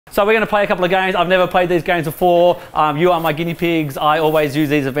So we're going to play a couple of games. I've never played these games before. You are my guinea pigs. I always use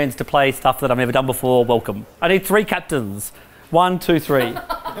these events to play stuff that I've never done before. Welcome. I need 3 captains. 1, 2, 3.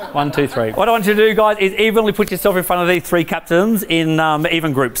 1, 2, 3. What I want you to do, guys, is evenly put yourself in front of these 3 captains in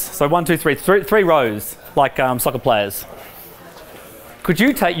even groups. So 1, 2, 3. 3 rows, like soccer players. Could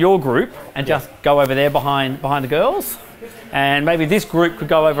you take your group and just go over there behind the girls? And maybe this group could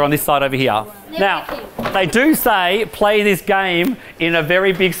go over on this side over here. Now, they do say play this game in a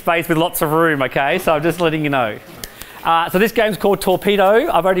very big space with lots of room, okay? So I'm just letting you know. So this game's called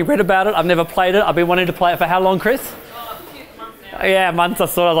Torpedo. I've already read about it. I've never played it. I've been wanting to play it for how long, Chris? A few months now. Yeah, months. I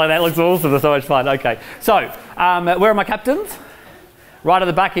saw it. I was like, that looks awesome. It's so much fun. Okay. So, where are my captains? Right at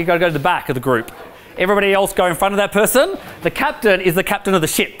the back. You've got to go to the back of the group. Everybody else go in front of that person. The captain is the captain of the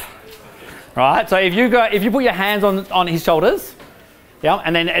ship. Right, so if you put your hands on his shoulders, yeah,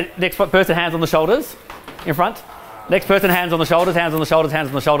 and then next person hands on the shoulders, in front. Next person hands on the shoulders, hands on the shoulders, hands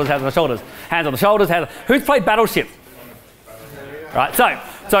on the shoulders, hands on the shoulders, hands on the shoulders. Who's played Battleship? Right,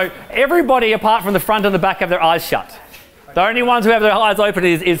 so everybody apart from the front and the back have their eyes shut. The only ones who have their eyes open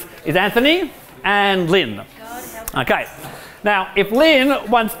is Anthony and Lynn. Okay. Now, if Lynn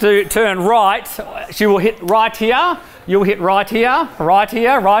wants to turn right, she will hit right here. You'll hit right here, right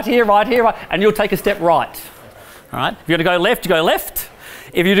here, right here, right here, right, and you'll take a step right. All right? If you're going to go left, you go left.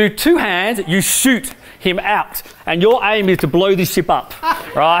 If you do 2 hands, you shoot him out, and your aim is to blow this ship up,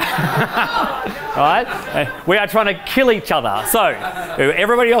 right? Right? We are trying to kill each other. So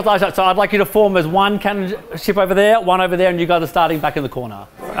everybody else, so I'd like you to form as 1 cannon ship over there, 1 over there, and you guys are starting back in the corner.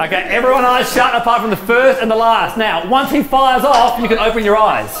 Okay, everyone eyes shut apart from the first and the last. Now, once he fires off, you can open your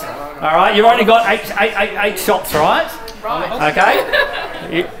eyes. All right, you've only got 8 shots, right? Right.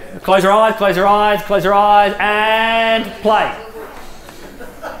 Okay. Close your eyes, close your eyes, close your eyes, and play.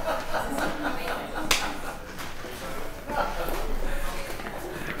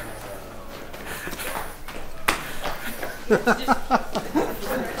 Two hands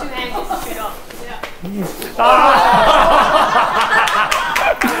to shoot off. Yeah.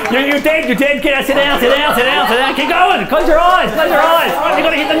 You're dead, you're dead. Get out, sit down, sit down, sit down, sit down. Keep going. Close your eyes, close your eyes. You've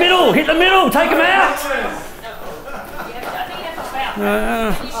got to hit the middle, take them out.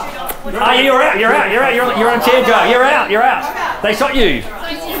 You're out, you're on a chair, Joe. You're out. They shot you.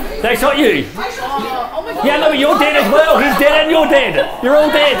 Yeah, no, but you're dead as well. He's dead and you're dead. You're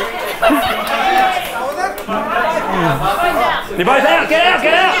all dead. They're both out. Get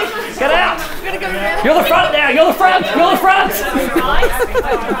out. You're the front now. You're the front.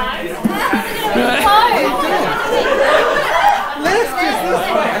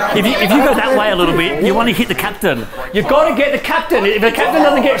 If you go that way a little bit, you want to hit the captain. You've got to get the captain. If the captain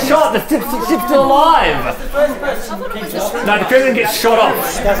doesn't get shot, the ship's still alive. No, the captain gets shot off.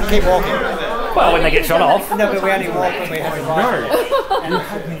 Doesn't keep walking. Well, when they get shot off. No, but we only walk when we have to ride.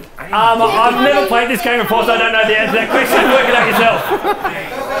 I've never played this game before, so I don't know the answer to that question. Work it out yourself.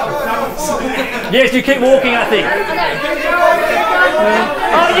 Yes, you keep walking, I think.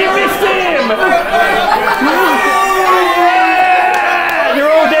 Oh, you missed him!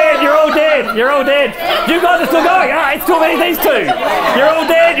 You're all dead. You guys are still going. It's too many these 2. You're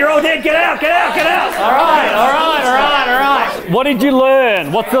all dead. Get out. All right. What did you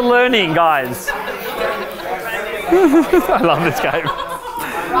learn? What's the learning, guys? I love this game.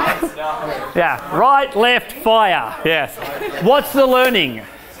 Yeah, right, left, fire. Yes. What's the learning?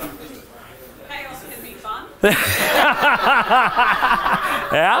 Chaos can be fun.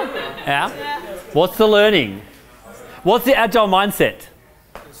 Yeah. What's the learning? What's the agile mindset?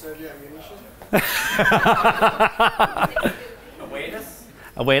 Awareness.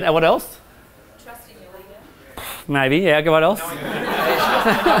 What else? Trusting your leader. Maybe, yeah. What else?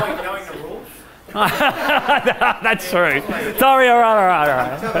 Knowing the rules. That's true. Sorry, all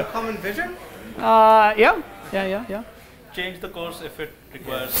right. To have a common vision? Yeah. Change the course if it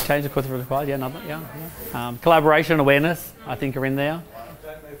requires. Change the course if it requires, yeah. Collaboration and awareness, I think, are in there.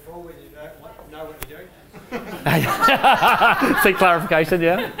 Don't move forward, you don't know what you're doing. Seek clarification,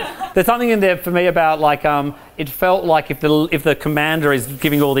 yeah. There's something in there for me about like it felt like if the commander is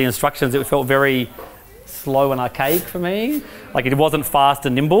giving all the instructions, it felt very slow and archaic for me. Like it wasn't fast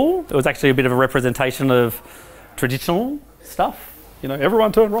and nimble. It was actually a bit of a representation of traditional stuff.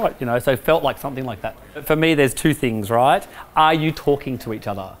 Everyone turn right, so it felt like something like that. But for me, there's 2 things, right? Are you talking to each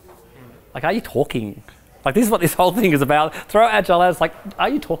other? Like, are you talking? Like, this is what this whole thing is about. Throw Agile as like, are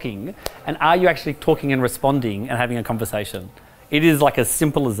you talking? And are you actually talking and responding and having a conversation? It is like as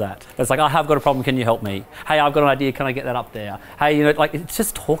simple as that. It's like, I have got a problem, can you help me? Hey, I've got an idea, can I get that up there? Hey, like, it's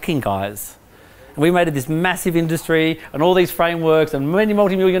just talking, guys. And we made it this massive industry and all these frameworks and many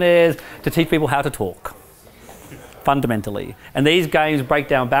multimillionaires to teach people how to talk. fundamentally. And these games break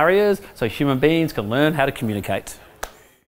down barriers so human beings can learn how to communicate.